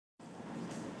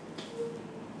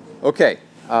Okay,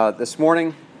 this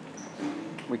morning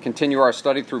we continue our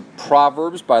study through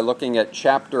Proverbs by looking at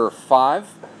chapter 5.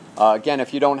 Again,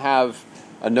 if you don't have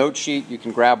a note sheet, you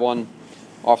can grab one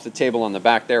off the table on the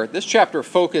back there. This chapter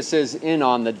focuses in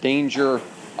on the danger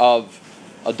of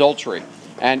adultery.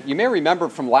 And you may remember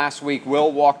from last week,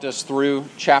 Will walked us through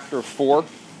chapter 4.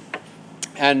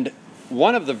 And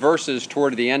one of the verses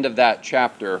toward the end of that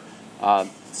chapter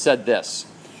said this.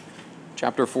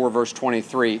 Chapter 4, verse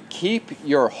 23, "Keep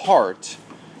your heart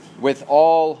with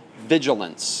all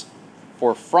vigilance,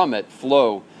 for from it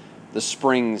flow the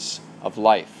springs of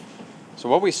life." So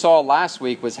what we saw last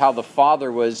week was how the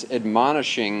father was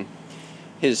admonishing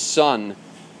his son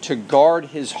to guard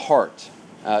his heart,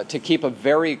 to keep a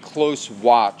very close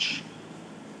watch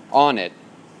on it,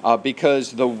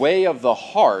 because the way of the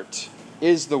heart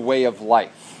is the way of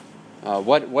life.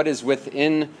 What is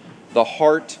within the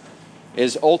heart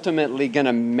is ultimately going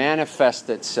to manifest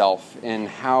itself in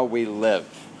how we live.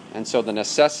 And so the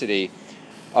necessity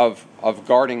of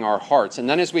guarding our hearts. And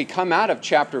then as we come out of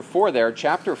chapter 4 there,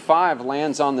 chapter 5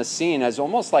 lands on the scene as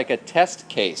almost like a test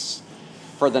case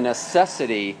for the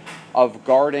necessity of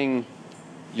guarding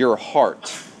your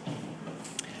heart.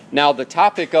 Now, the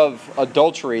topic of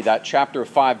adultery that chapter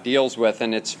 5 deals with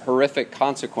and its horrific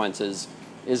consequences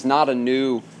is not a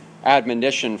new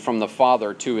admonition from the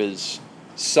father to his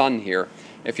son here.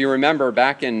 If you remember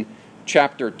back in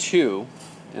chapter 2,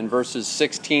 in verses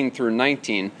 16 through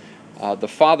 19, the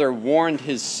father warned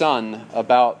his son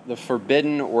about the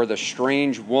forbidden or the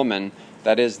strange woman,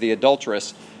 that is the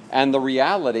adulteress, and the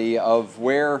reality of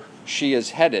where she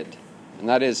is headed, and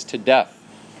that is to death.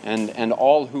 And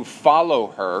all who follow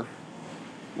her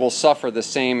will suffer the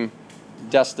same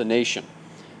destination.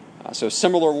 So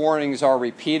similar warnings are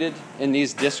repeated in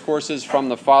these discourses from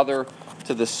the father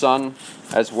to the son,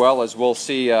 as well as we'll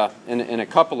see in a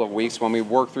couple of weeks when we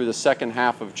work through the second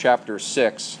half of chapter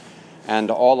 6,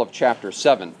 and all of chapter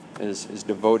 7 is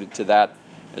devoted to that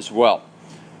as well.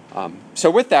 So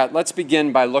with that, let's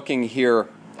begin by looking here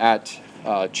at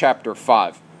chapter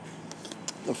 5.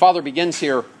 The father begins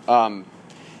here in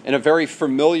a very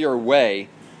familiar way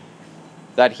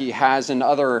that he has in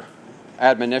other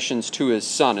admonitions to his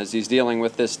son as he's dealing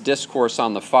with this discourse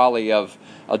on the folly of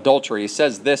adultery. He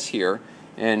says this here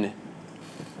in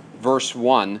verse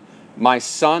 1, "My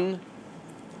son,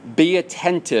 be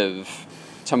attentive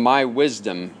to my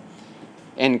wisdom,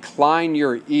 incline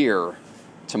your ear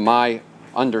to my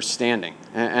understanding."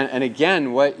 And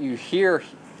again, what you hear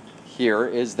here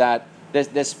is that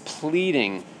this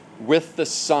pleading with the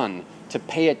son to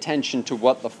pay attention to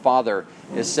what the father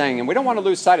is saying. And we don't want to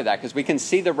lose sight of that because we can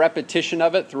see the repetition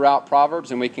of it throughout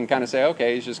Proverbs and we can kind of say,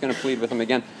 okay, he's just going to plead with him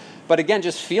again. But again,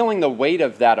 just feeling the weight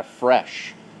of that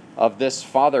afresh, of this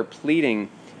father pleading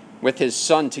with his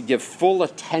son to give full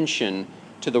attention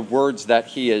to the words that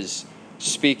he is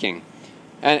speaking.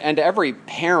 And every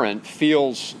parent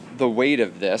feels the weight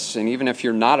of this, and even if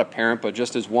you're not a parent, but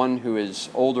just as one who is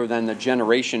older than the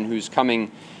generation who's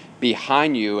coming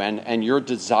behind you, and your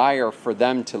desire for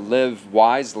them to live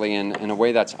wisely in a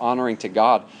way that's honoring to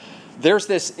God, there's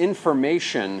this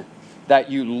information that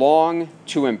you long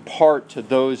to impart to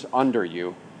those under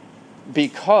you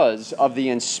because of the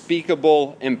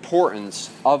unspeakable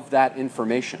importance of that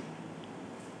information.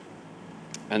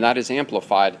 And that is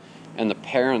amplified in the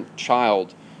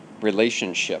parent-child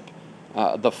relationship.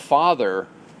 The father,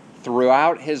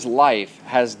 throughout his life,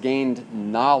 has gained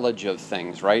knowledge of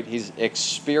things, right? He's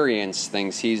experienced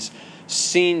things. He's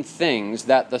seen things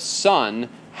that the son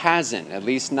hasn't, at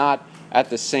least not at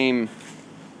the same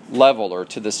level or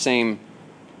to the same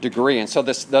degree. And so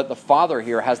the father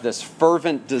here has this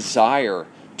fervent desire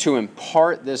to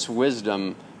impart this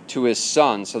wisdom to his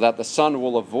son so that the son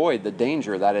will avoid the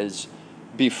danger that is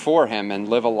before him and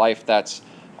live a life that's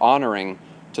honoring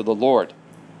to the Lord.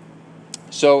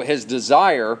 So his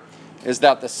desire is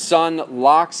that the son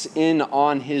locks in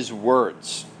on his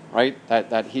words, right?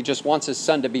 That he just wants his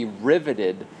son to be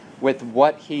riveted with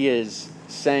what he is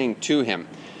saying to him.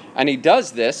 And he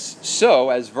does this so,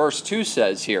 as verse 2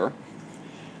 says here,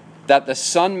 that the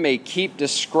son may keep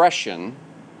discretion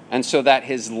and so that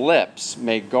his lips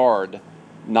may guard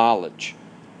knowledge.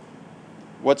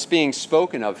 What's being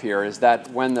spoken of here is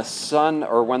that when the son,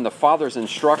 or when the father's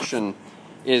instruction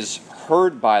is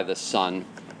heard by the son,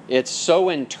 it's so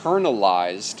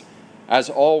internalized, as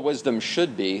all wisdom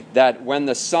should be, that when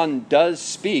the son does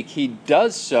speak, he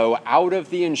does so out of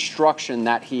the instruction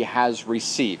that he has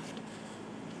received.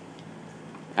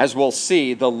 As we'll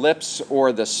see, the lips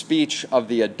or the speech of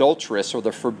the adulteress or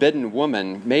the forbidden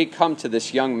woman may come to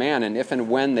this young man, and if and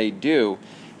when they do,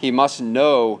 he must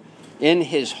know in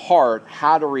his heart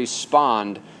how to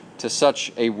respond to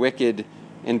such a wicked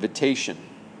invitation.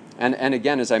 And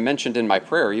again, as I mentioned in my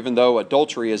prayer, even though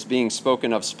adultery is being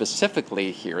spoken of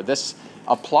specifically here, this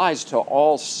applies to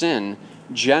all sin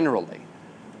generally.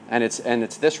 And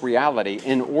it's this reality.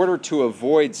 In order to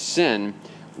avoid sin,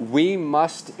 we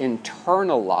must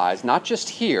internalize, not just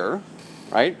hear,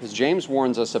 right? Because James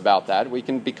warns us about that. We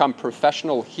can become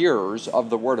professional hearers of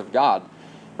the Word of God,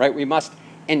 right? We must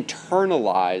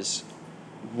internalize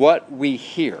what we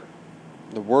hear,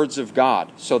 the words of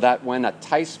God, so that when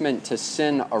enticement to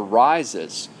sin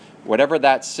arises, whatever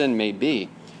that sin may be,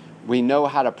 we know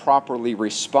how to properly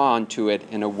respond to it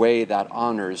in a way that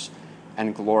honors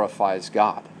and glorifies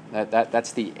God.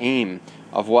 That's the aim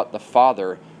of what the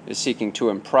Father is seeking to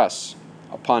impress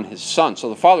upon his Son. So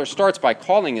the Father starts by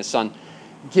calling his Son,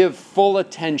 give full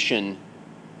attention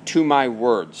to my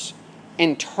words.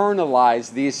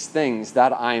 Internalize these things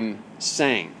that I'm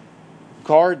saying.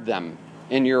 Guard them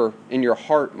in your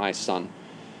heart, my son.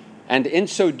 And in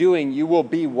so doing, you will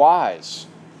be wise.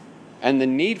 And the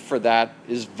need for that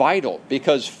is vital,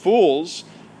 because fools,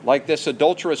 like this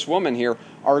adulterous woman here,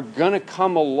 are going to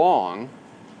come along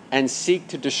and seek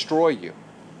to destroy you.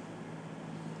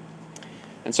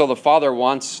 And so the Father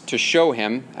wants to show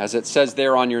him, as it says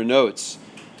there on your notes,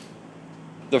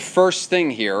 the first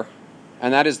thing here,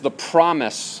 and that is the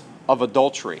promise of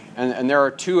adultery. And there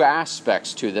are two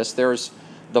aspects to this. There's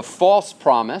the false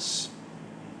promise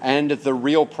and the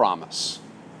real promise.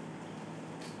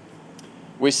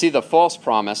 We see the false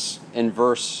promise in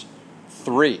verse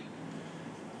 3,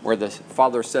 where the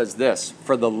Father says this,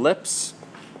 for the lips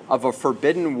of a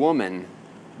forbidden woman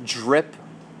drip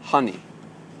honey,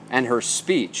 and her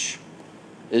speech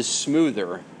is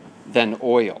smoother than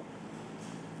oil.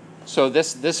 So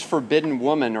this forbidden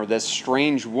woman, or this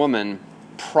strange woman,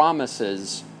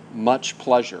 promises much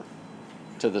pleasure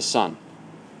to the Son.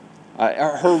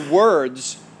 Her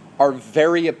words are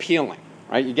very appealing,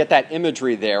 right? You get that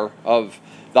imagery there of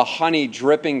the honey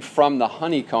dripping from the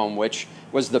honeycomb, which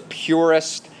was the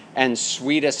purest and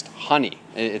sweetest honey.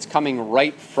 It's coming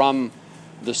right from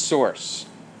the source.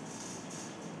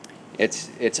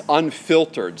 It's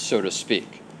unfiltered, so to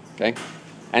speak. Okay?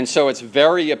 And so it's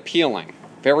very appealing,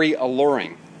 very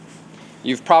alluring.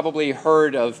 You've probably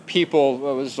heard of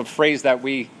people, it was a phrase that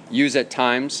we use at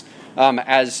times,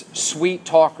 as sweet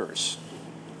talkers,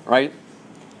 right?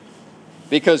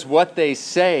 Because what they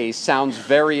say sounds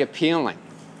very appealing.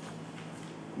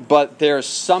 But there's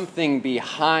something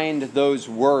behind those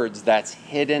words that's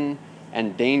hidden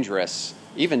and dangerous,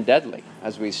 even deadly,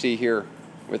 as we see here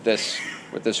with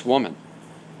this woman.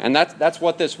 And that's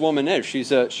what this woman is.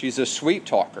 She's a sweet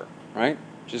talker, right?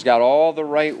 She's got all the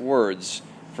right words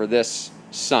for this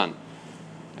son.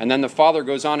 And then the Father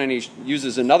goes on and he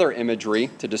uses another imagery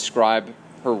to describe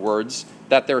her words,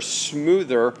 that they're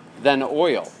smoother than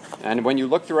oil. And when you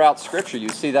look throughout Scripture, you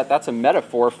see that that's a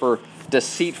metaphor for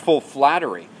deceitful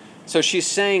flattery. So she's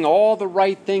saying all the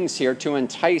right things here to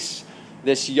entice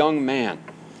this young man.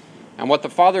 And what the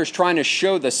Father is trying to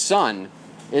show the Son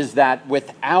is that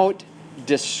without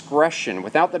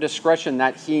the discretion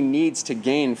that he needs to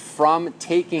gain from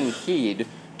taking heed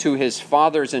to his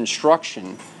Father's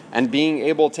instruction and being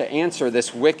able to answer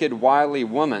this wicked, wily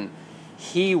woman,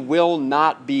 he will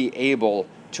not be able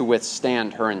to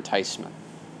withstand her enticement.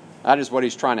 That is what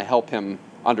he's trying to help him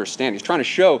understand. He's trying to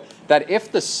show that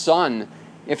if the Son,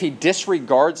 if he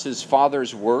disregards his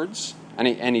Father's words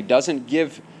and he doesn't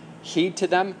give heed to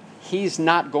them, he's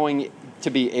not going to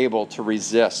be able to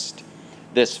resist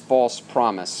this false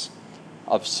promise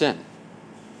of sin.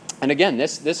 And again,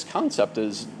 this concept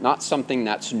is not something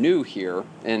that's new here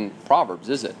in Proverbs,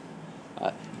 is it?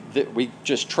 We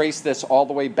just trace this all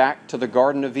the way back to the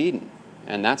Garden of Eden.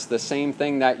 And that's the same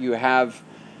thing that you have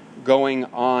going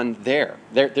on there.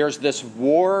 There's this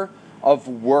war of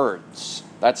words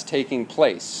that's taking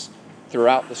place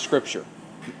throughout the Scripture.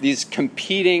 These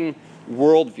competing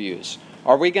worldviews.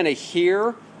 Are we going to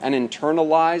hear and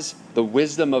internalize the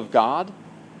wisdom of God?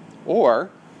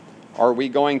 Or are we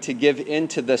going to give in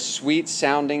to the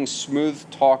sweet-sounding,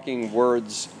 smooth-talking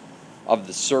words of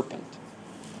the serpent?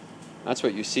 That's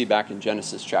what you see back in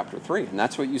Genesis chapter 3. And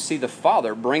that's what you see the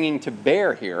Father bringing to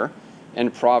bear here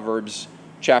in Proverbs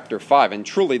chapter 5. And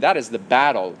truly, that is the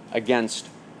battle against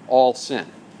all sin.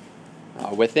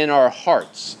 Within our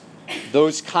hearts,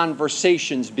 those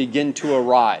conversations begin to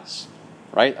arise.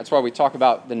 Right? That's why we talk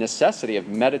about the necessity of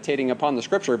meditating upon the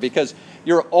Scripture, because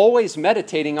you're always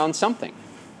meditating on something.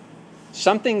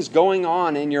 Something's going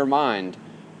on in your mind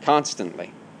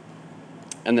constantly.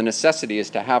 And the necessity is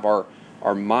to have our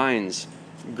minds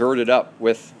girded up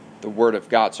with the Word of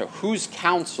God. So whose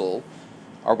counsel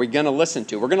are we going to listen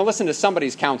to? We're going to listen to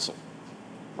somebody's counsel.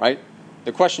 right?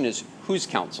 The question is, whose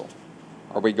counsel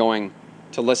are we going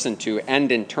to listen to and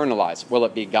internalize? Will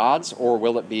it be God's or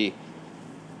will it be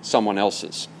someone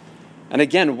else's? And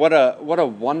again, what a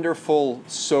wonderful,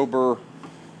 sober,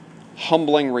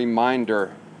 humbling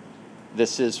reminder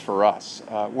this is for us.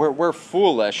 We're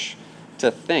foolish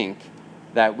to think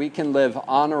that we can live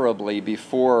honorably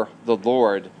before the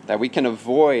Lord, that we can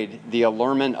avoid the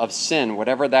allurement of sin,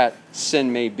 whatever that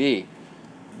sin may be,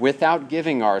 without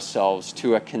giving ourselves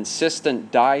to a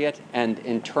consistent diet and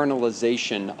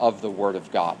internalization of the Word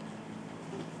of God.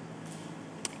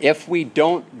 If we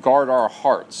don't guard our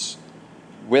hearts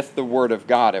with the Word of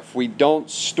God, if we don't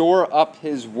store up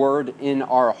His Word in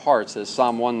our hearts, as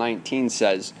Psalm 119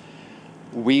 says,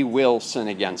 we will sin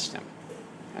against Him.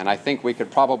 And I think we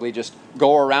could probably just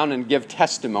go around and give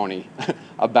testimony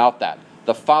about that.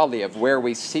 The folly of where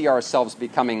we see ourselves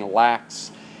becoming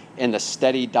lax in the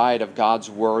steady diet of God's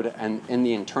Word and in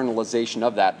the internalization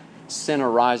of that. Sin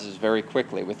arises very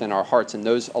quickly within our hearts. And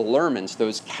those allurements,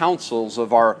 those counsels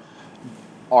of our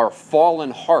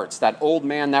fallen hearts, that old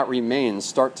man that remains,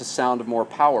 start to sound more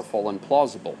powerful and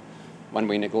plausible when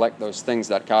we neglect those things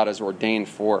that God has ordained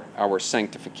for our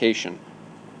sanctification.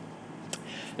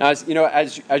 Now,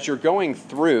 as you're going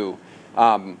through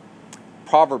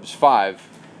Proverbs 5,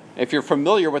 if you're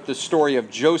familiar with the story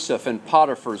of Joseph and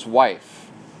Potiphar's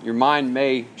wife, your mind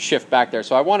may shift back there.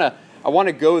 So I want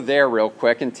to go there real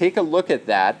quick and take a look at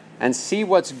that and see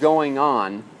what's going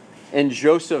on in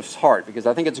Joseph's heart, because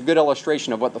I think it's a good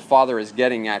illustration of what the Father is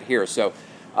getting at here. So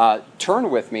turn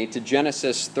with me to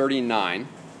Genesis 39.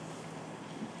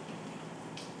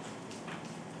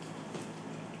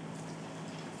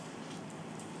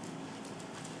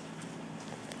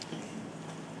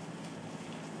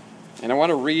 And I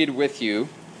want to read with you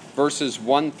verses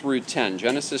 1 through 10.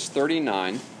 Genesis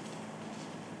 39,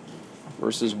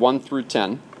 verses 1 through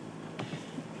 10.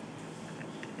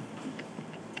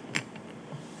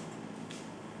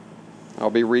 I'll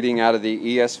be reading out of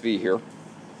the ESV here.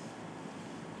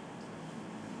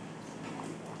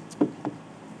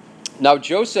 Now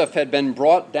Joseph had been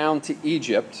brought down to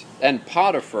Egypt, and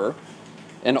Potiphar,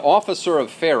 an officer of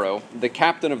Pharaoh, the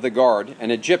captain of the guard, an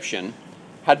Egyptian,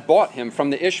 had bought him from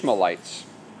the Ishmaelites,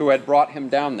 who had brought him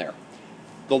down there.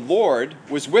 The Lord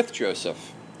was with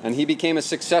Joseph, and he became a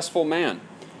successful man.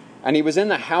 And he was in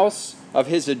the house of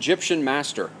his Egyptian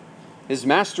master. His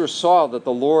master saw that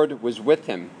the Lord was with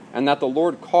him, and that the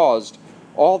Lord caused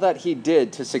all that he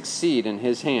did to succeed in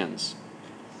his hands.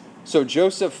 So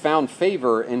Joseph found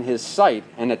favor in his sight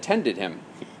and attended him,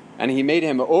 and he made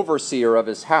him overseer of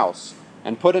his house,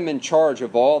 and put him in charge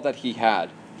of all that he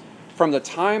had. From the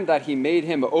time that he made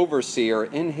him overseer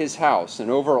in his house and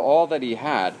over all that he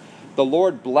had, the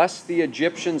Lord blessed the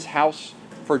Egyptian's house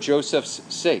for Joseph's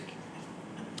sake.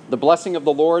 The blessing of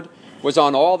the Lord was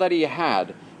on all that he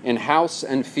had in house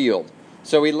and field.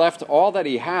 So he left all that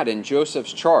he had in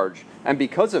Joseph's charge, and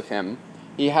because of him,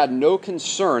 he had no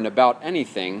concern about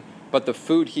anything but the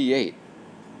food he ate.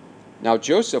 Now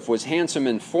Joseph was handsome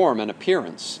in form and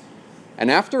appearance. And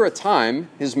after a time,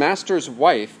 his master's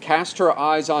wife cast her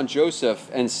eyes on Joseph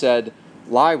and said,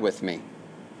 "Lie with me."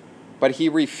 But he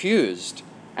refused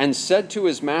and said to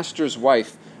his master's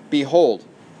wife, "Behold,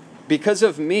 because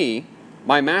of me,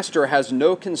 my master has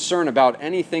no concern about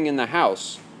anything in the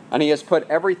house, and he has put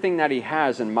everything that he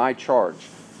has in my charge.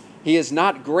 He is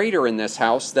not greater in this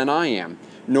house than I am,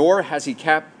 nor has he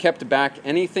kept back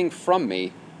anything from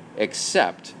me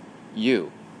except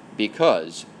you,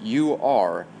 because you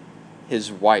are his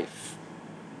wife.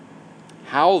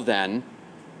 How then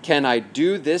can I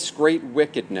do this great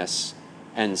wickedness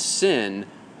and sin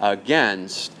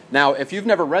against?" Now, if you've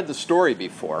never read the story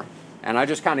before, and I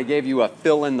just kind of gave you a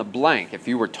fill in the blank, if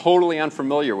you were totally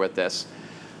unfamiliar with this,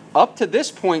 up to this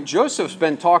point, Joseph's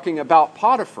been talking about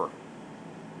Potiphar,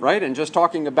 right? And just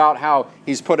talking about how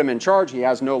he's put him in charge, he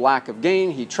has no lack of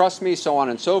gain, he trusts me, so on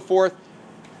and so forth.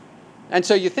 And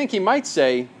so you think he might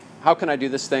say, how can I do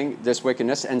this thing, this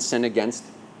wickedness, and sin against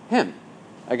him,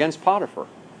 against Potiphar?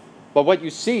 But what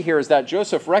you see here is that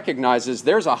Joseph recognizes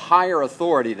there's a higher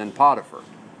authority than Potiphar,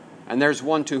 and there's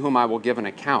one to whom I will give an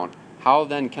account. How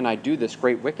then can I do this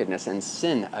great wickedness and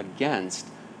sin against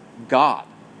God?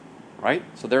 Right?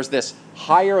 So there's this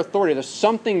higher authority. There's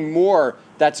something more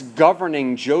that's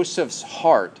governing Joseph's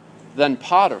heart than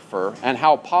Potiphar, and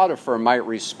how Potiphar might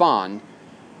respond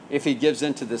if he gives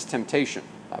into this temptation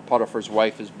that Potiphar's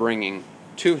wife is bringing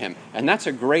to him. And that's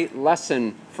a great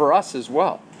lesson for us as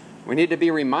well. We need to be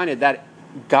reminded that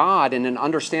God, in an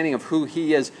understanding of who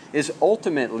he is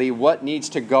ultimately what needs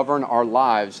to govern our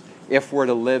lives if we're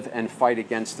to live and fight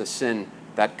against the sin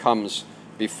that comes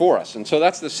before us. And so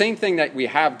that's the same thing that we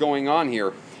have going on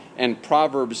here in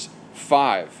Proverbs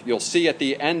 5. You'll see at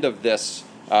the end of this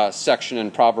section in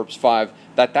Proverbs 5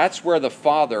 that that's where the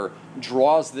father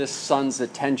draws this son's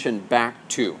attention back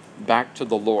to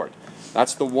the Lord.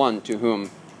 That's the one to whom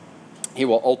he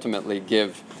will ultimately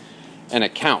give an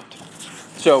account.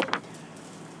 So,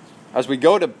 as we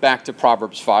go back to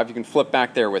Proverbs 5, you can flip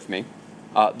back there with me.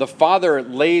 The father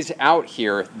lays out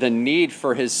here the need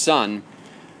for his son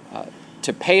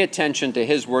to pay attention to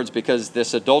his words, because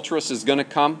this adulteress is going to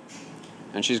come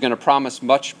and she's going to promise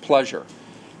much pleasure.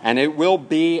 And it will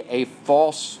be a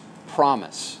false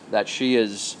promise that she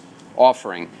is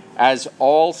offering, as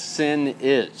all sin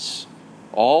is.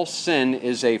 All sin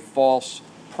is a false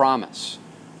promise,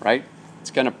 right? It's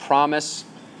going to promise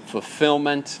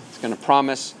fulfillment. It's going to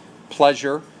promise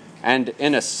pleasure. And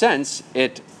in a sense,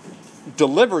 it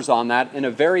delivers on that in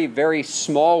a very, very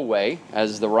small way,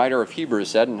 as the writer of Hebrews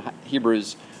said in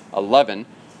Hebrews 11,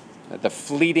 the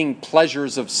fleeting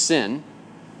pleasures of sin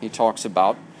he talks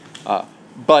about.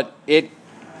 But it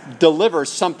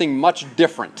delivers something much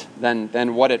different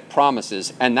than what it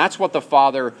promises. And that's what the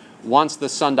Father wants the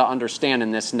Son to understand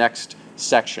in this next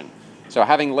section. So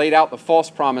having laid out the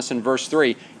false promise in verse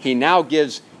 3, he now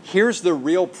gives, here's the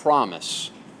real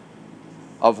promise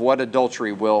of what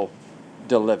adultery will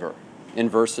deliver in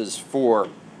verses 4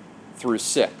 through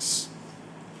 6.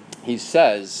 He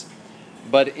says,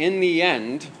 "But in the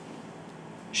end,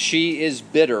 she is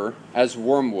bitter as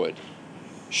wormwood,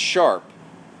 sharp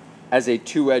as a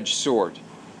two-edged sword.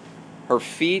 Her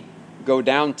feet go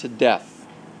down to death.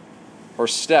 Her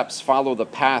steps follow the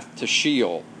path to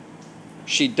Sheol.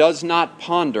 She does not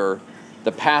ponder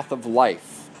the path of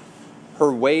life.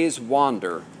 Her ways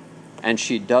wander, and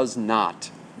she does not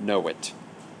know it."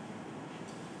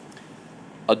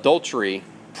 Adultery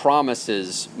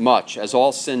promises much, as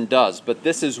all sin does, but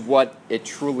this is what it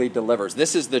truly delivers.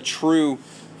 This is the true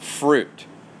fruit.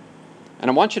 And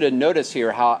I want you to notice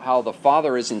here how the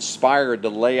Father is inspired to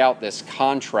lay out this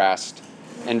contrast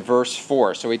in verse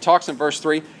 4. So he talks in verse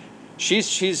 3,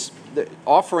 she's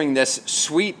offering this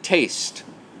sweet taste,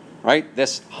 right?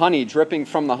 This honey dripping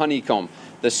from the honeycomb.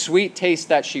 The sweet taste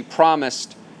that she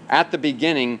promised at the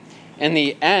beginning. In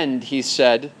the end, he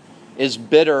said, is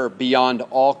bitter beyond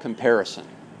all comparison.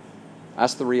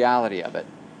 That's the reality of it.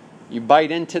 You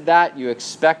bite into that, you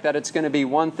expect that it's going to be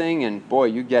one thing, and boy,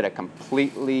 you get a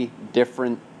completely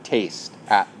different taste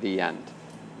at the end.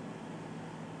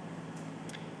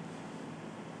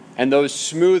 And those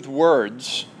smooth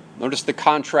words, notice the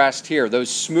contrast here, those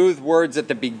smooth words at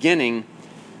the beginning,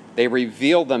 they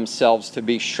reveal themselves to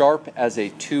be sharp as a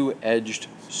two-edged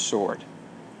sword.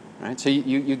 Right? So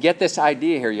you get this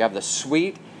idea here. You have the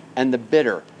sweet and the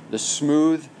bitter, the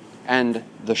smooth and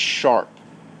the sharp.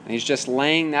 And he's just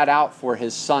laying that out for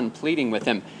his son, pleading with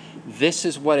him. This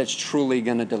is what it's truly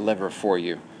going to deliver for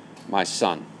you, my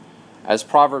son. As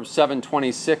Proverbs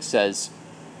 7:26 says,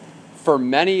 "For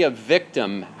many a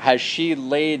victim has she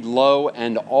laid low,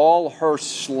 and all her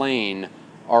slain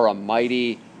are a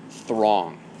mighty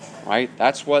throng." Right?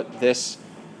 That's what this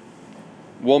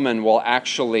woman will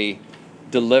actually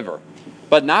deliver.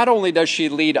 But not only does she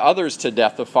lead others to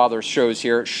death, the Father shows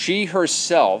here, she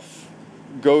herself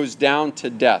goes down to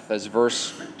death, as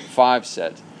verse 5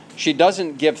 said. She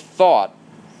doesn't give thought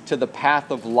to the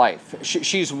path of life.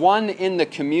 She's one in the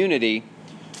community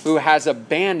who has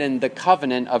abandoned the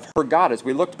covenant of her God. As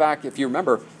we looked back, if you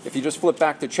remember, if you just flip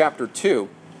back to chapter 2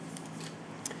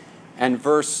 and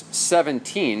verse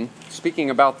 17, speaking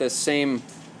about this same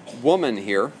woman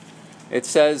here, it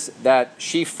says that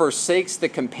she forsakes the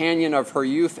companion of her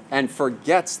youth and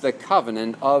forgets the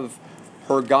covenant of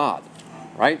her God.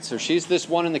 Right? So she's this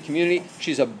one in the community.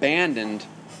 She's abandoned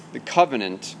the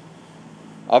covenant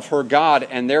of her God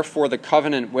and therefore the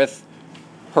covenant with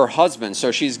her husband.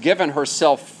 So she's given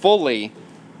herself fully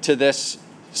to this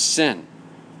sin.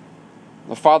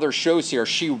 The Father shows here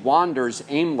she wanders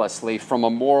aimlessly from a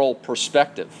moral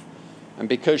perspective. And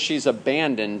because she's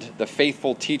abandoned the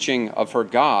faithful teaching of her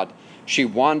God, she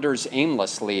wanders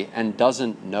aimlessly and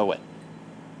doesn't know it.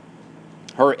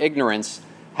 Her ignorance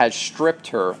has stripped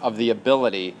her of the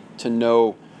ability to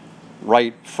know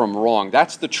right from wrong.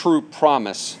 That's the true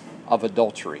promise of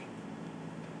adultery.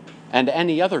 And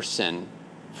any other sin,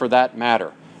 for that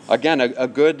matter. Again, a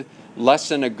good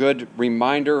lesson, a good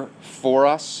reminder for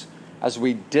us as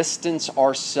we distance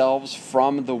ourselves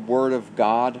from the Word of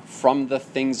God, from the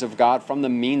things of God, from the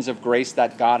means of grace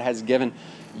that God has given.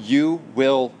 You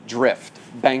will drift.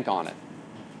 Bank on it.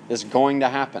 It's going to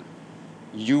happen.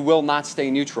 You will not stay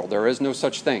neutral. There is no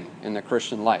such thing in the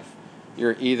Christian life.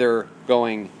 You're either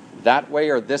going that way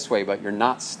or this way, but you're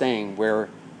not staying where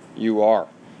you are.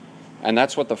 And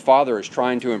that's what the Father is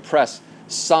trying to impress.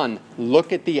 son,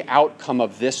 look at the outcome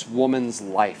of this woman's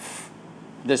life.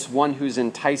 This one who's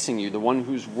enticing you, the one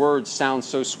whose words sound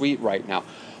so sweet right now.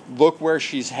 Look where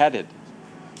she's headed.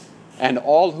 And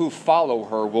all who follow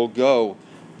her will go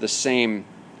the same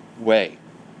way.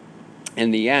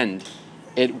 In the end,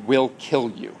 it will kill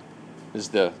you, is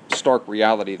the stark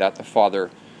reality that the Father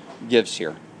gives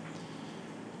here.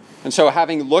 And so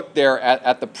having looked there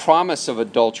at the promise of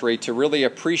adultery to really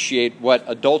appreciate what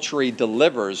adultery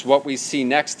delivers, what we see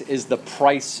next is the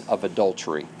price of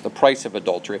adultery. The price of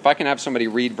adultery. If I can have somebody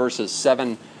read verses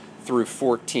 7 through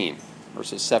 14.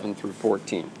 Verses 7 through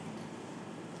 14.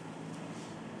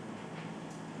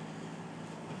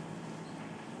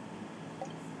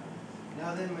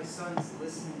 Now then, my sons,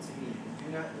 listen to me, and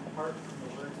do not depart from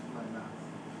the words of my mouth.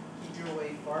 Keep your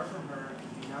way far from her,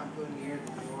 and do not go near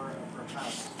the door of her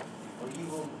house, or you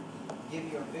will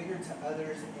give your vigor to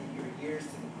others and your years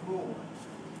to the cruel one.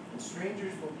 And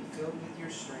strangers will be filled with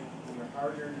your strength, and your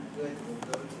hard-earned good will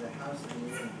go to the house of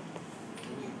the enemy.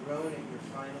 When you groan at your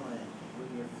final end,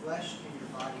 when your flesh and your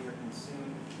body are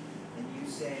consumed, and you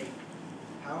say,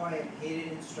 how I have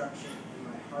hated instruction,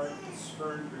 and my heart has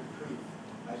spurned reproof.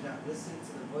 I have not listened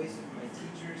to the voice of my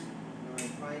teachers, nor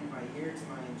inclined my ear to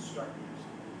my instructors.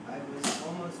 I was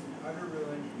almost in utter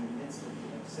ruin in the midst of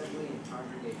the assembly and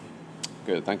congregation.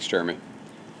 Good, thanks, Jeremy.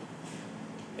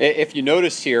 If you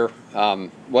notice here,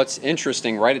 what's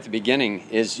interesting right at the beginning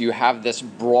is you have this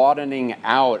broadening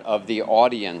out of the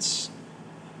audience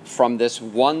from this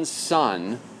one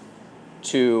son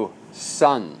to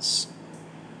sons.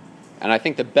 And I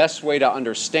think the best way to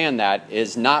understand that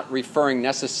is not referring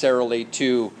necessarily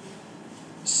to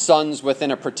sons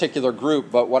within a particular group,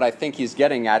 but what I think he's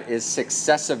getting at is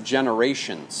successive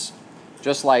generations.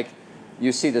 Just like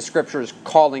you see the scriptures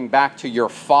calling back to your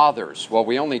fathers. Well,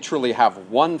 we only truly have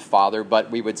one father, but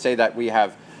we would say that we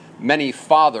have many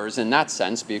fathers in that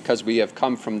sense because we have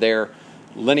come from their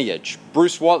lineage.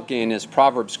 Bruce Waltke, in his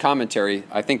Proverbs commentary,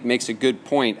 I think makes a good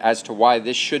point as to why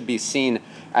this should be seen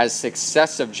as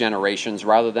successive generations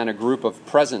rather than a group of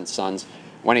present sons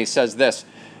when he says this.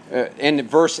 In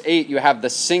verse 8, you have the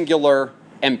singular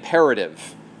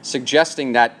imperative,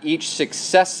 suggesting that each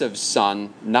successive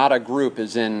son, not a group,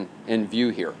 is in view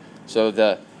here. So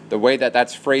the way that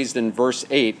that's phrased in verse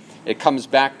 8, it comes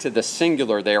back to the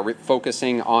singular there,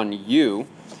 focusing on you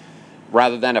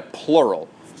rather than a plural.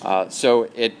 So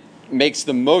it makes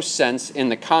the most sense in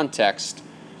the context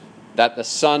that the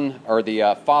son or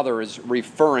the father is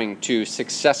referring to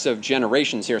successive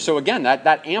generations here. So again,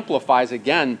 that amplifies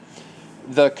again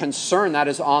the concern that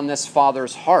is on this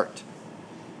father's heart,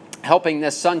 helping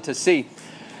this son to see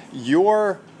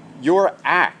your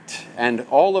act and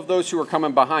all of those who are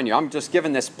coming behind you. I'm just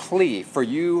giving this plea for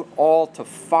you all to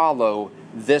follow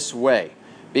this way,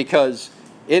 because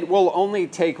it will only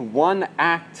take one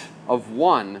act of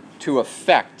one to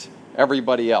affect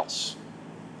everybody else,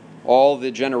 all the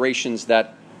generations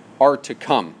that are to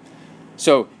come.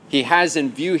 So he has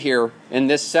in view here in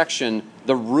this section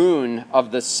the ruin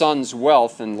of the son's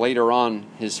wealth and later on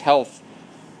his health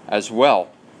as well.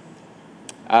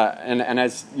 And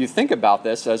as you think about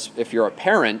this, as if you're a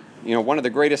parent, one of the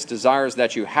greatest desires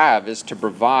that you have is to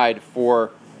provide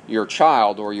for your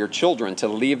child or your children, to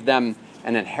leave them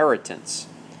an inheritance.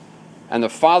 And the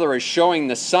father is showing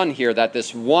the son here that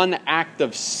this one act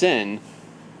of sin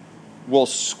will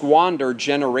squander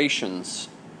generations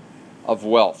of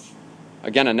wealth.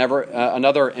 Again,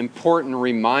 another important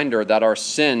reminder that our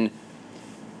sin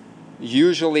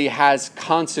usually has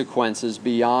consequences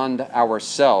beyond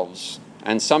ourselves,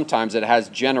 and sometimes it has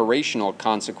generational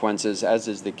consequences, as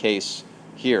is the case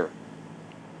here.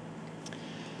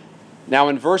 Now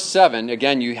in verse 7,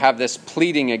 again, you have this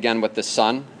pleading again with the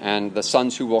son and the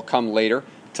sons who will come later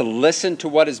to listen to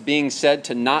what is being said,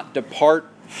 to not depart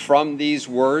from these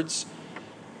words.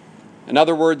 In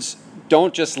other words,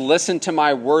 don't just listen to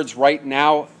my words right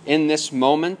now in this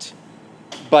moment,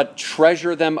 but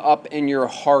treasure them up in your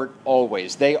heart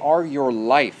always. They are your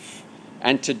life,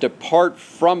 and to depart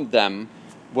from them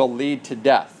will lead to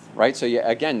death, right? So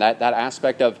again, that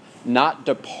aspect of not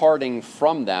departing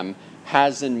from them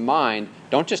has in mind,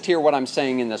 don't just hear what I'm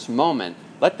saying in this moment.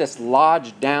 Let this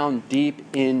lodge down deep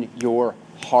in your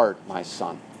heart, my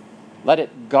son. Let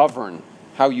it govern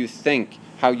how you think,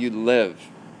 how you live,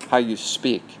 how you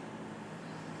speak.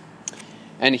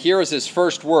 And here is his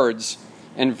first words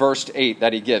in verse 8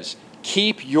 that he gives.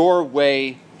 Keep your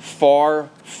way far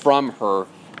from her,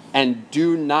 and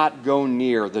do not go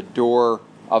near the door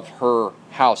of her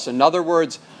house. In other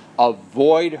words,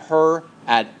 avoid her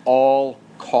at all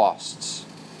costs.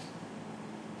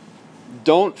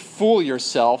 Don't fool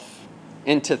yourself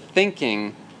into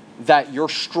thinking that you're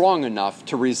strong enough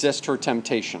to resist her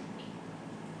temptation.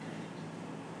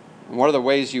 And one of the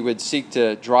ways you would seek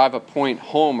to drive a point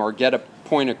home or get a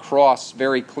point across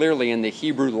very clearly in the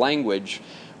Hebrew language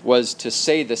was to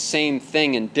say the same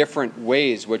thing in different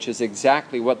ways, which is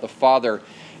exactly what the Father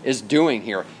is doing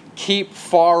here. Keep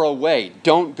far away.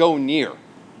 Don't go near.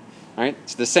 Right?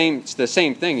 It's the same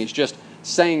thing. He's just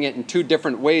saying it in two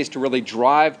different ways to really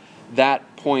drive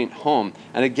that point home.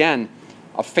 And again,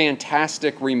 a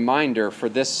fantastic reminder for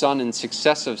this son and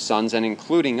successive sons, and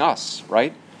including us,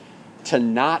 right? To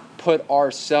not put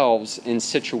ourselves in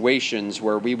situations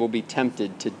where we will be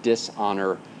tempted to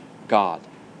dishonor God.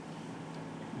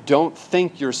 Don't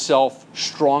think yourself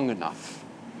strong enough.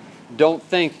 Don't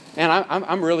think, man,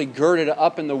 I'm really girded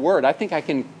up in the Word. I think I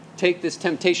can take this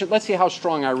temptation. Let's see how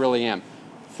strong I really am.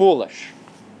 Foolish.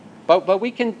 But we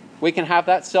can have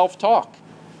that self-talk,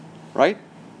 right?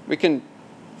 We can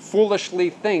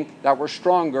foolishly think that we're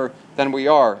stronger than we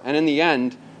are. And in the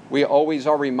end, we always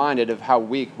are reminded of how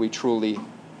weak we truly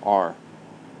are.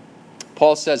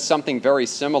 Paul says something very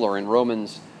similar in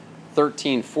Romans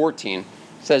 13:14.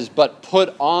 Says, but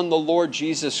put on the Lord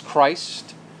Jesus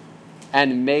Christ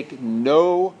and make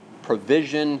no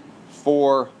provision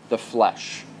for the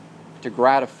flesh to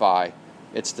gratify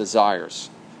its desires.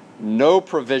 No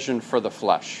provision for the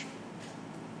flesh.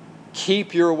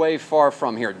 Keep your way far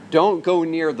from here. Don't go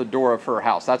near the door of her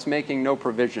house. That's making no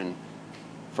provision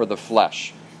for the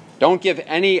flesh. Don't give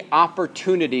any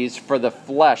opportunities for the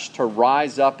flesh to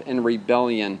rise up in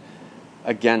rebellion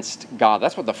against God.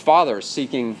 That's what the Father is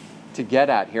seeking to get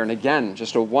at here. And again,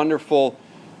 just a wonderful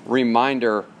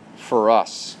reminder for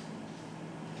us.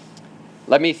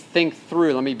 Let me think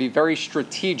through, let me be very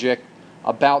strategic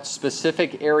about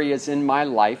specific areas in my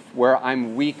life where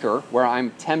I'm weaker, where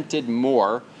I'm tempted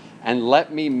more, and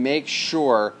let me make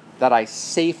sure that I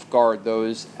safeguard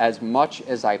those as much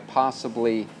as I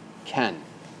possibly can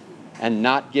and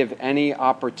not give any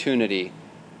opportunity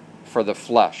for the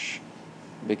flesh,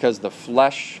 because the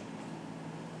flesh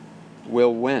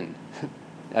will win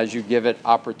as you give it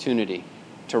opportunity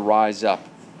to rise up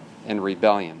in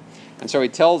rebellion. And so he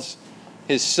tells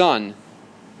his son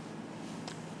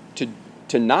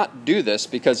to not do this,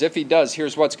 because if he does,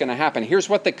 here's what's going to happen. Here's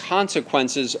what the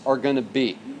consequences are going to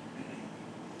be.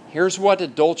 Here's what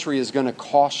adultery is going to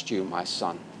cost you, my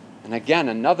son. And again,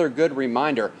 another good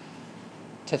reminder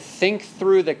to think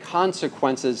through the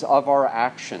consequences of our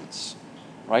actions,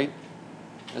 right?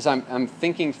 As I'm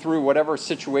thinking through whatever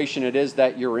situation it is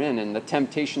that you're in and the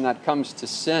temptation that comes to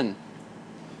sin,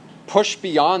 push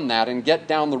beyond that and get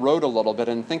down the road a little bit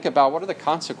and think about what are the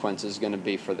consequences going to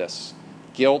be for this.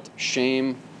 Guilt,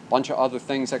 shame, a bunch of other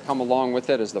things that come along with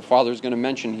it, as the Father's going to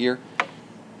mention here.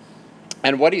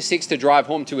 And what he seeks to drive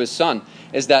home to his son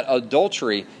is that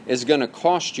adultery is going to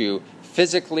cost you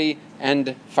physically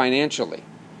and financially.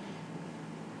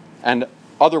 And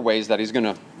other ways that he's going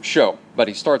to show. But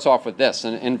he starts off with this.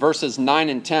 And in verses 9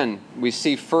 and 10, we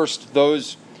see first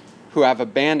those who have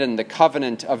abandoned the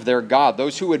covenant of their God,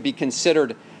 those who would be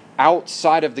considered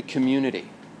outside of the community.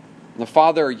 And the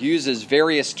Father uses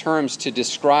various terms to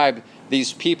describe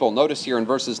these people. Notice here in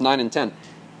verses 9 and 10,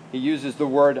 he uses the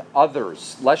word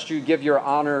others, lest you give your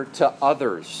honor to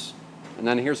others. And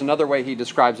then here's another way he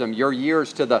describes them, your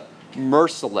years to the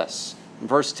merciless. In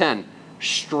verse 10,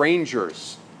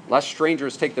 strangers, lest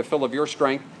strangers take the fill of your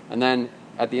strength. And then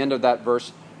at the end of that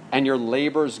verse, and your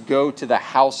labors go to the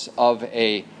house of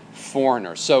a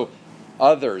foreigner. So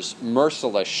others,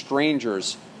 merciless,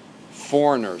 strangers,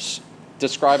 foreigners,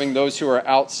 describing those who are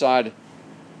outside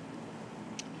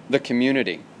the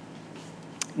community.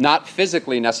 Not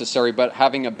physically necessary, but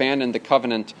having abandoned the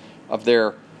covenant of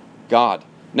their God.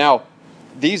 Now,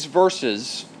 these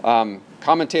verses,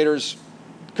 commentators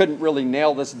couldn't really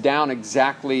nail this down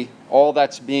exactly, all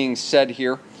that's being said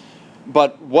here.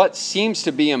 But what seems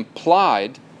to be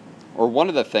implied, or one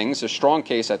of the things, a strong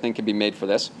case I think can be made for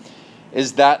this,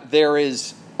 is that there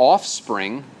is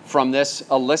offspring from this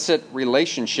illicit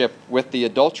relationship with the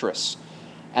adulteress.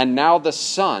 And now the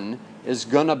son is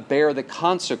going to bear the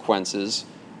consequences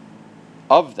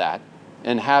of that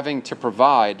and having to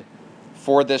provide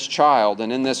for this child.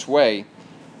 And in this way,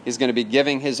 he's going to be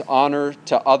giving his honor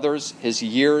to others, his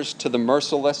years to the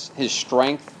merciless, his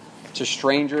strength to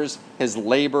strangers, his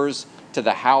labors to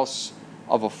the house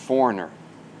of a foreigner.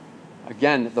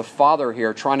 Again, the Father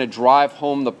here trying to drive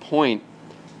home the point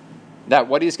that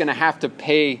what he's going to have to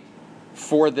pay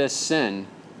for this sin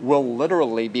will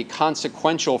literally be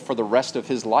consequential for the rest of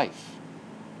his life.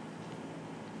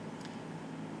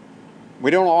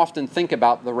 We don't often think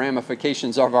about the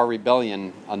ramifications of our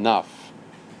rebellion enough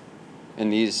in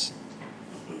these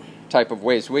type of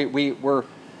ways. We're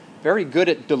very good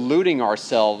at deluding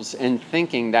ourselves and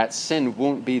thinking that sin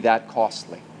won't be that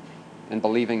costly and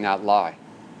believing that lie.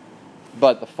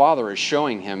 But the Father is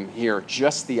showing him here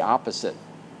just the opposite.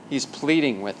 He's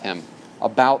pleading with him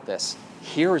about this.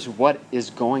 Here's what is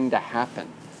going to happen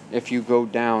if you go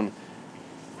down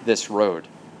this road.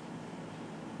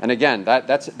 And again,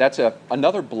 that's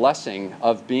another blessing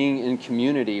of being in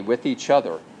community with each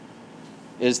other,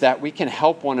 is that we can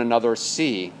help one another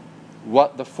see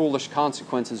what the foolish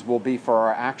consequences will be for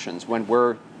our actions when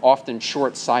we're often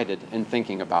short-sighted in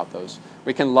thinking about those.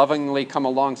 We can lovingly come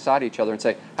alongside each other and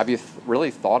say, have you really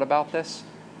thought about this?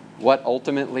 What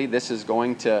ultimately this is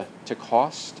going to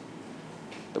cost?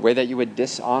 The way that you would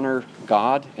dishonor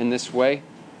God in this way?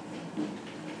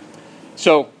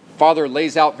 So, Father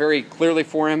lays out very clearly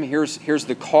for him, here's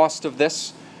the cost of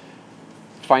this,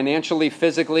 financially,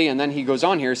 physically, and then he goes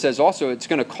on here, says also it's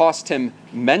going to cost him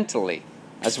mentally.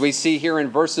 As we see here in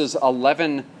verses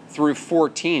 11 through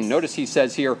 14, notice he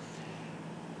says here,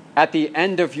 at the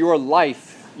end of your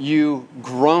life, you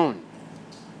groan.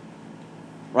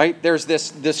 Right? There's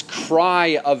this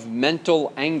cry of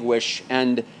mental anguish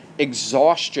and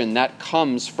exhaustion that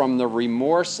comes from the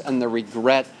remorse and the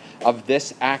regret of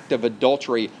this act of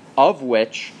adultery, of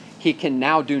which he can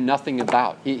now do nothing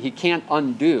about. He can't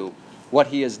undo what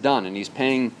he has done, and he's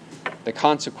paying the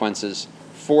consequences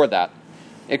for that.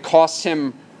 It costs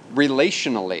him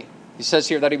relationally. He says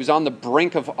here that he was on the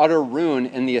brink of utter ruin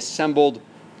in the assembled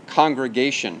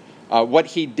congregation. What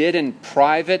he did in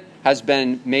private has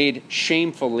been made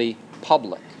shamefully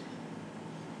public.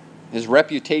 His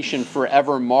reputation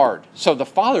forever marred. So the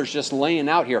Father's just laying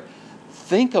out here,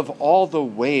 think of all the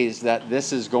ways that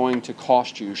this is going to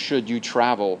cost you should you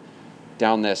travel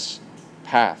down this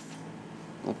path.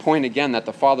 The point again that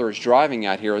the Father is driving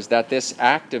at here is that this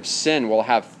act of sin will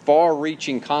have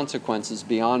far-reaching consequences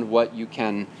beyond what you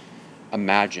can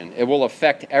imagine. It will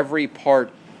affect every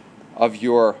part of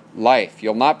your life.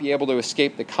 You'll not be able to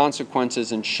escape the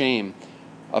consequences and shame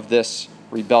of this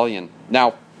rebellion.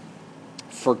 Now,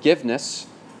 forgiveness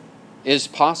is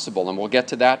possible, and we'll get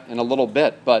to that in a little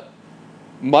bit, but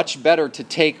much better to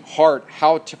take heart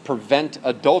how to prevent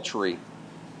adultery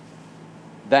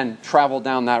than travel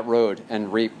down that road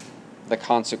and reap the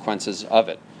consequences of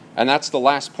it. And that's the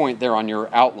last point there on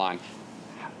your outline,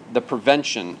 the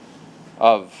prevention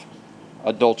of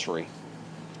adultery.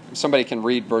 Somebody can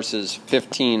read verses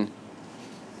 15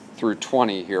 through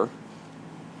 20 here.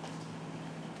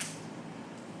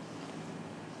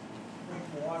 Drink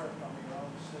water from your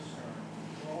own cistern,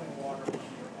 flowing water from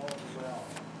your own well.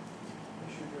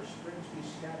 Should your springs be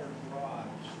scattered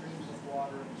abroad, streams of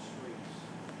water in the streets.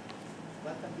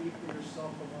 Let them be for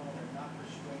yourself alone and not for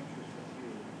strangers with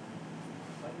you.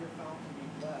 Let your fountain be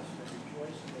blessed and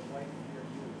rejoice in the wife of your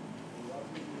youth, the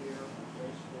lovely year and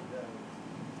graceful day.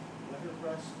 Let her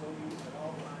breast fill you at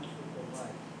all times with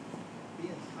delight. Be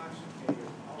intoxicated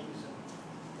always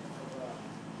in her love.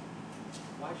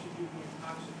 Why should you be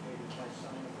intoxicated by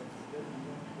some of the forbidden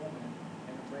woman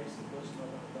and embrace the bosom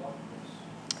of an adulteress?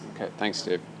 Okay, thanks,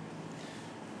 Dave.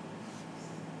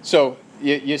 So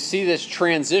you see this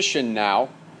transition now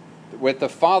with the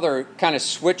Father kind of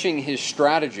switching his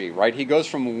strategy, right? He goes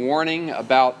from warning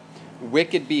about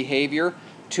wicked behavior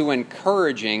to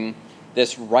encouraging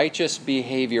this righteous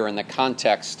behavior in the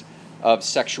context of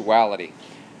sexuality.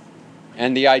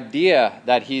 And the idea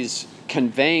that he's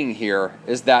conveying here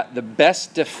is that the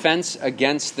best defense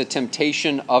against the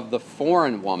temptation of the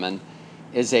foreign woman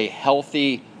is a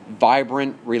healthy,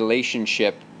 vibrant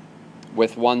relationship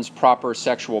with one's proper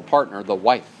sexual partner, the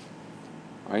wife.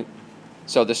 Right?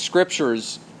 So the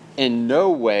scriptures in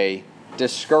no way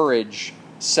discourage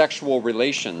sexual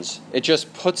relations. It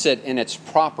just puts it in its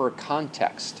proper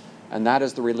context. And that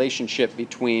is the relationship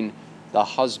between the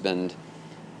husband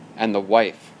and the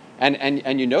wife.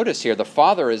 And you notice here, the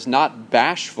Father is not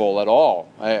bashful at all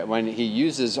when he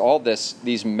uses all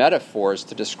these metaphors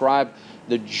to describe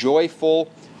the joyful,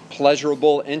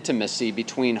 pleasurable intimacy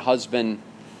between husband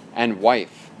and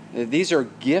wife. These are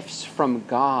gifts from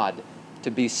God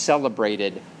to be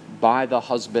celebrated by the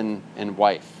husband and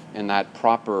wife in that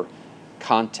proper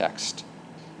context.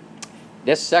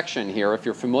 This section here, if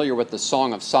you're familiar with the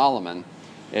Song of Solomon,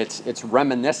 it's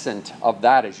reminiscent of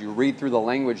that as you read through the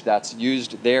language that's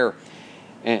used there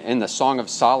in the Song of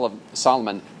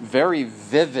Solomon. Very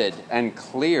vivid and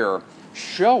clear,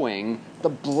 showing the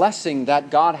blessing that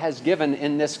God has given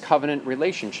in this covenant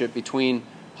relationship between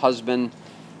husband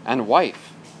and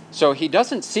wife. So he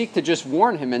doesn't seek to just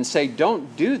warn him and say,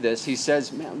 don't do this. He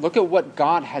says, man, look at what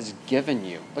God has given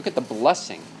you. Look at the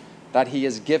blessing that he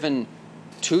has given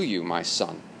to you, my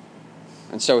son.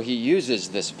 And so he uses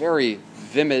this very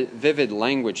vivid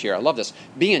language here. I love this.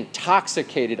 Be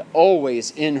intoxicated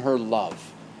always in her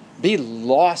love. Be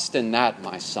lost in that,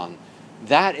 my son.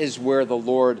 That is where the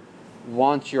Lord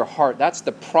wants your heart. That's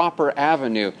the proper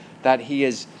avenue that he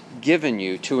has given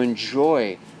you to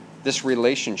enjoy this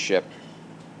relationship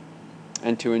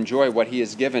and to enjoy what he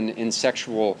has given in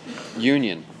sexual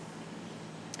union.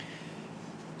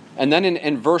 And then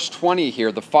in verse 20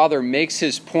 here, the Father makes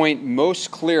his point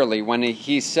most clearly when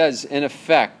he says, in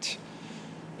effect,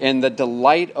 in the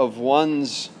delight of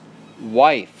one's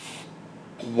wife,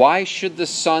 why should the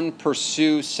son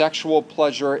pursue sexual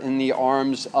pleasure in the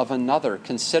arms of another,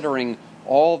 considering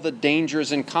all the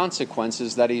dangers and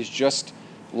consequences that he's just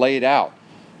laid out?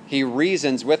 He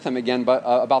reasons with him again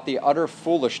about the utter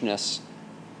foolishness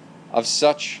of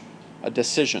such a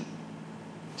decision.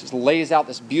 Just lays out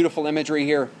this beautiful imagery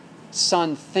here.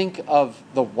 Son, think of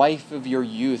the wife of your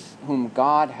youth, whom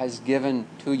God has given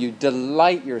to you.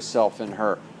 Delight yourself in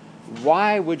her.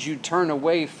 Why would you turn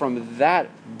away from that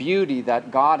beauty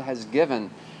that God has given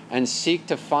and seek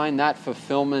to find that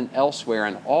fulfillment elsewhere,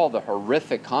 and all the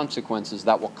horrific consequences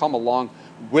that will come along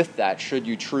with that should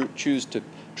you choose to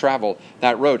travel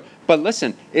that road? But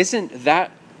listen, isn't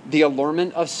that the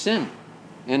allurement of sin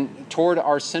and toward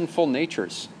our sinful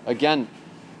natures? Again,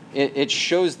 it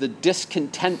shows the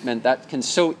discontentment that can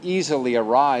so easily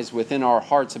arise within our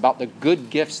hearts about the good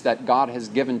gifts that God has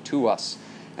given to us,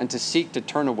 and to seek to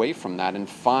turn away from that and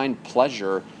find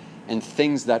pleasure in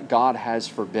things that God has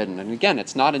forbidden. And again,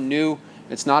 it's not a new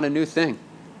thing.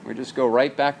 We just go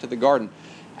right back to the garden.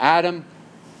 Adam,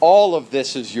 all of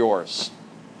this is yours.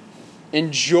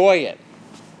 Enjoy it.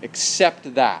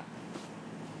 Accept that.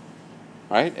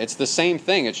 Right? It's the same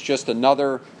thing. It's just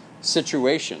another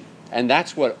situation. And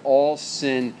that's what all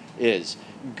sin is.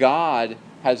 God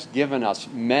has given us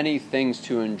many things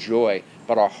to enjoy,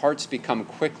 but our hearts become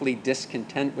quickly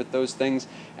discontent with those things,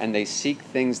 and they seek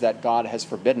things that God has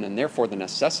forbidden. And therefore the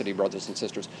necessity, brothers and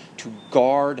sisters, to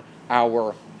guard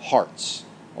our hearts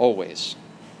always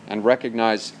and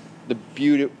recognize the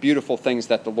beautiful things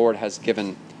that the Lord has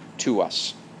given to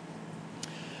us.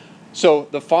 So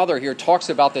the Father here talks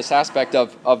about this aspect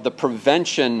of the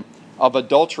prevention of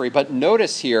adultery, but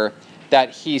notice here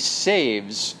that he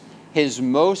saves his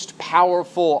most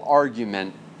powerful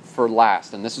argument for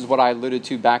last. And this is what I alluded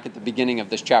to back at the beginning of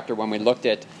this chapter when we looked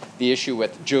at the issue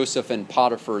with Joseph and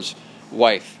Potiphar's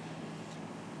wife.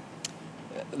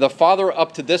 The Father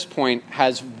up to this point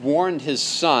has warned his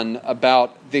Son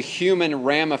about the human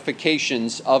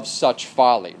ramifications of such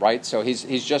folly, right? So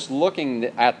he's just looking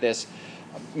at this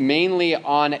mainly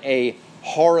on a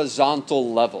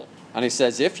horizontal level. And he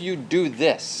says, if you do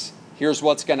this, here's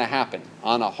what's going to happen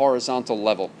on a horizontal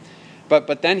level.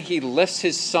 But then he lifts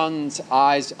his Son's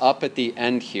eyes up at the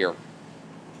end here.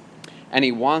 And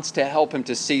he wants to help him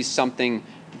to see something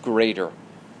greater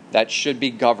that should be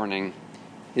governing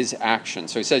his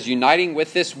actions. So he says, uniting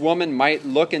with this woman might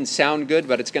look and sound good,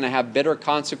 but it's going to have bitter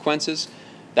consequences.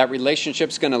 That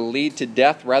relationship's going to lead to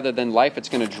death rather than life. It's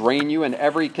going to drain you in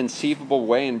every conceivable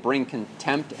way and bring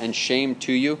contempt and shame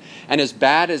to you. And as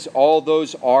bad as all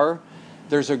those are,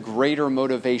 there's a greater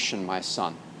motivation, my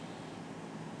son,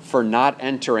 for not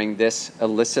entering this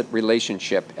illicit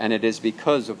relationship. And it is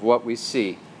because of what we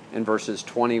see in verses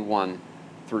 21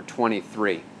 through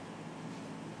 23.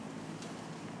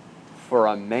 For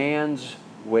a man's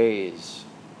ways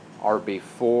are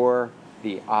before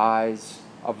the eyes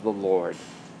of the Lord,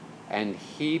 and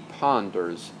he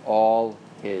ponders all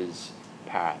his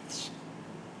paths.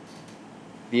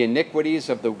 The iniquities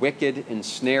of the wicked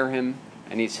ensnare him,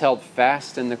 and he's held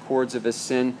fast in the cords of his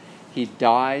sin. He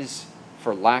dies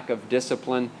for lack of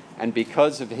discipline, and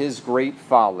because of his great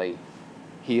folly,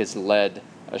 he is led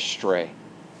astray.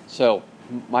 So,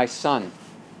 my son,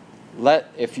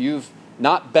 if you've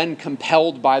not been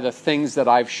compelled by the things that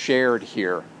I've shared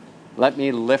here, let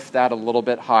me lift that a little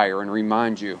bit higher and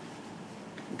remind you,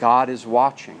 God is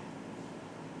watching.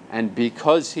 And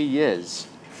because he is,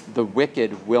 the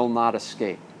wicked will not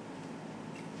escape.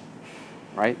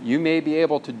 Right? You may be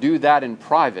able to do that in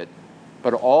private,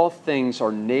 but all things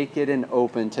are naked and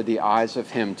open to the eyes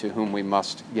of him to whom we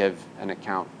must give an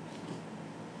account.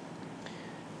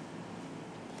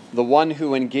 The one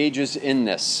who engages in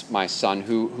this, my son,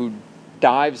 who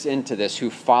dives into this, who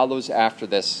follows after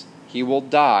this, he will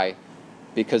die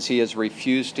because he has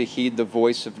refused to heed the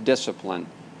voice of discipline,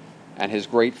 and his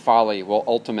great folly will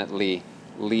ultimately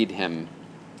lead him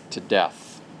to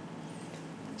death.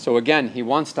 So again, he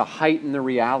wants to heighten the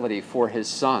reality for his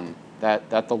son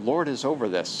that the Lord is over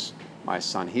this, my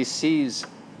son. He sees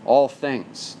all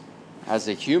things. As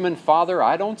a human father,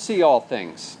 I don't see all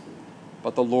things,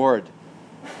 but the Lord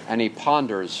and he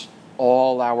ponders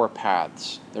all our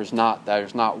paths. There's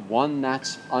not one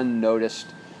that's unnoticed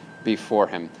before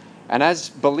him. And as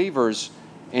believers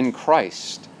in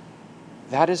Christ,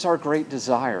 that is our great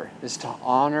desire, is to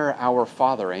honor our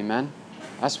Father. Amen?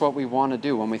 That's what we want to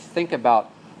do when we think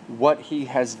about what he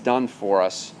has done for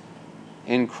us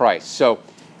in Christ. So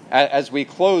as we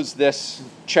close this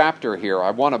chapter here,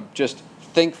 I want to just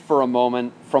think for a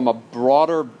moment from a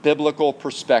broader biblical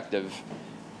perspective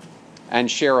and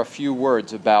share a few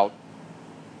words about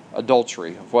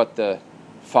adultery, of what the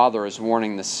Father is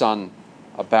warning the Son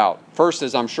about. First,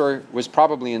 as I'm sure was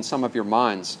probably in some of your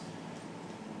minds,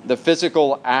 the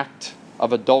physical act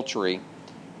of adultery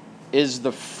is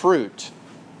the fruit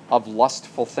of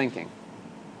lustful thinking.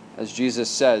 As Jesus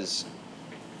says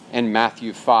in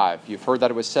Matthew 5, you've heard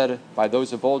that it was said by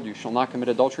those of old, you shall not commit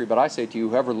adultery, but I say to you,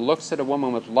 whoever looks at a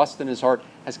woman with lust in his heart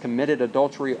has committed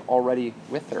adultery already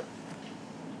with her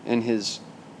in his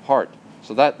heart.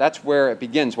 So that's where it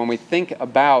begins. When we think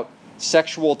about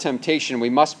sexual temptation, we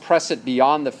must press it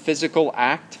beyond the physical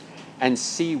act and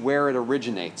see where it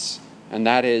originates, and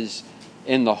that is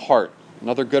in the heart.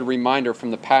 Another good reminder from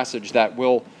the passage that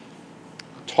Will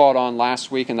taught on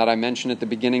last week and that I mentioned at the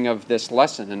beginning of this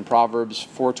lesson in Proverbs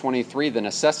 4:23, the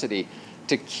necessity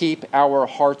to keep our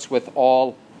hearts with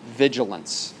all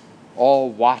vigilance, all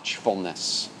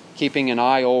watchfulness, keeping an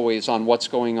eye always on what's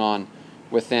going on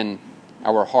within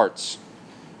our hearts.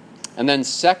 And then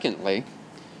secondly,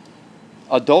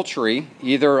 adultery,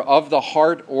 either of the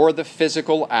heart or the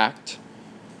physical act,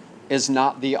 is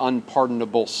not the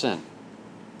unpardonable sin.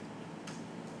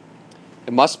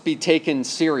 It must be taken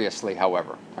seriously,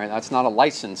 however. Right? That's not a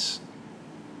license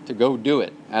to go do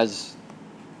it, as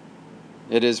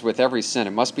it is with every sin.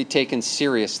 It must be taken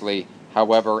seriously,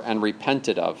 however, and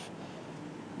repented of.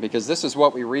 Because this is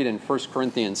what we read in 1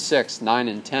 Corinthians 6, 9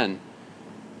 and 10.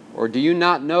 Or do you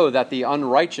not know that the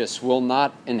unrighteous will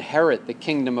not inherit the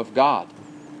kingdom of God?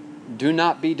 Do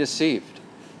not be deceived.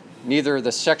 Neither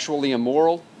the sexually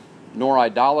immoral, nor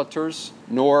idolaters,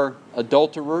 nor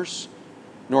adulterers,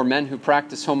 nor men who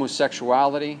practice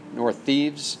homosexuality, nor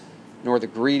thieves, nor the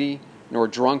greedy, nor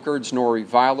drunkards, nor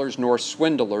revilers, nor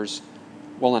swindlers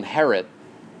will inherit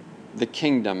the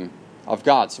kingdom of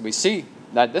God. So we see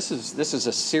that this is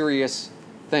a serious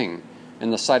thing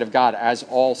in the sight of God, as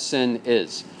all sin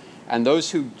is. And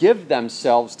those who give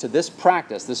themselves to this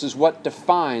practice, this is what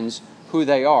defines who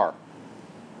they are.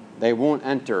 They won't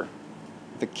enter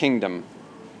the kingdom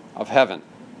of heaven.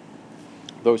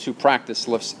 Those who practice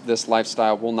this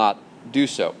lifestyle will not do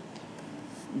so.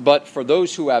 But for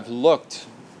those who have looked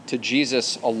to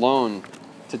Jesus alone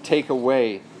to take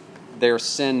away their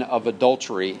sin of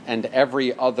adultery and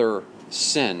every other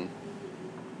sin,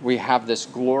 we have this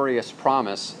glorious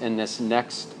promise in this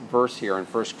next verse here in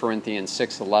 1 Corinthians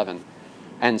 6:11.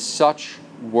 And such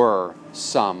were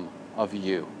some of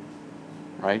you.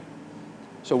 Right?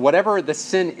 So whatever the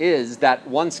sin is that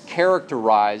once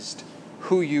characterized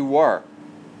who you were,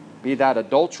 be that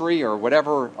adultery or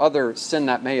whatever other sin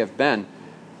that may have been,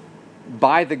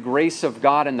 by the grace of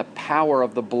God and the power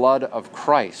of the blood of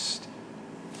Christ,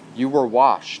 you were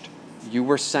washed, you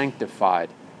were sanctified,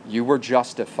 you were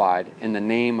justified in the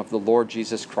name of the Lord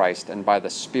Jesus Christ and by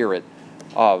the Spirit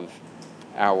of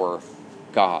our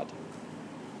God.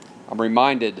 I'm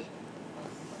reminded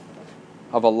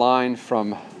of a line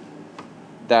from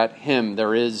that hymn,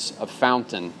 There Is a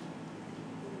Fountain,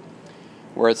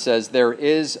 where it says, there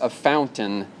is a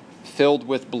fountain filled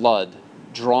with blood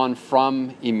drawn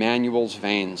from Emmanuel's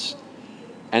veins,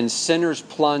 and sinners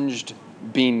plunged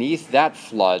beneath that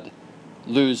flood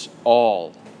lose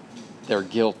all their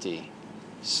guilty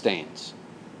stains.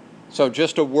 So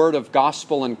just a word of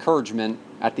gospel encouragement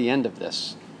at the end of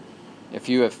this. If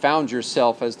you have found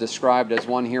yourself as described as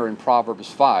one here in Proverbs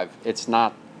 5, it's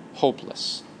not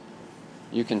hopeless.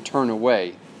 You can turn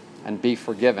away and be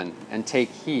forgiven and take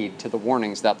heed to the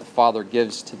warnings that the Father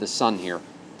gives to the Son here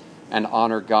and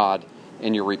honor God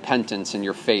in your repentance and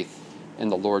your faith in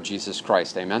the Lord Jesus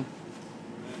Christ. Amen?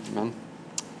 Amen?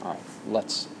 All right,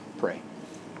 let's pray.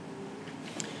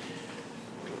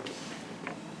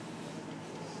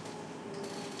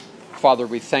 Father,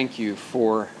 we thank you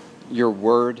for your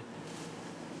word.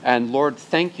 And Lord,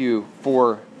 thank you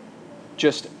for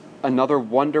just another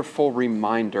wonderful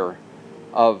reminder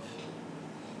of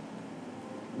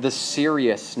the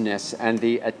seriousness and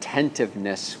the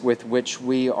attentiveness with which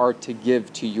we are to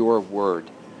give to your word.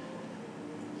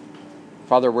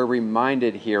 Father, we're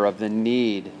reminded here of the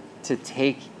need to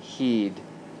take heed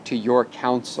to your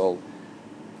counsel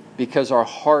because our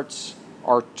hearts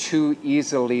are too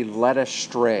easily led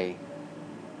astray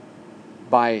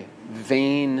by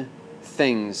vain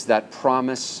things that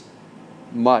promise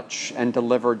much and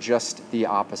deliver just the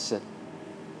opposite.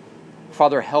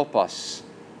 Father, help us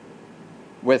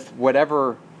with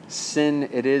whatever sin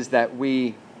it is that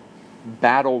we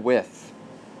battle with,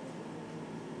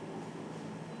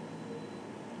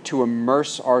 to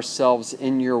immerse ourselves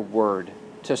in your word,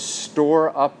 to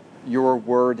store up your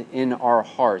word in our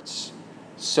hearts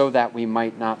so that we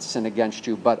might not sin against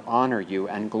you, but honor you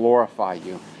and glorify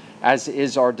you, as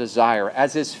is our desire,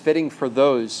 as is fitting for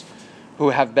those who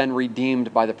have been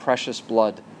redeemed by the precious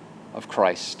blood of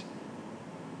Christ.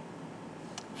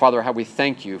 Father, how we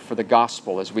thank you for the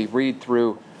gospel as we read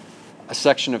through a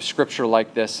section of Scripture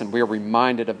like this, and we are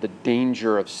reminded of the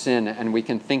danger of sin, and we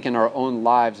can think in our own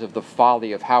lives of the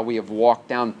folly of how we have walked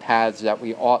down paths that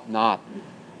we ought not.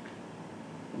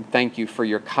 And thank you for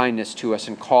your kindness to us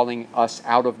in calling us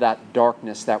out of that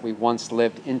darkness that we once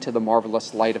lived into the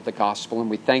marvelous light of the gospel. And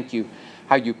we thank you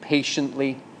how you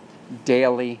patiently,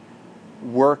 daily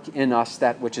work in us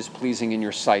that which is pleasing in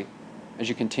your sight as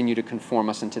you continue to conform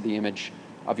us into the image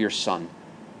of your Son.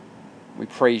 We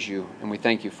praise you and we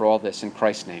thank you for all this in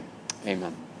Christ's name.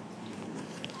 Amen.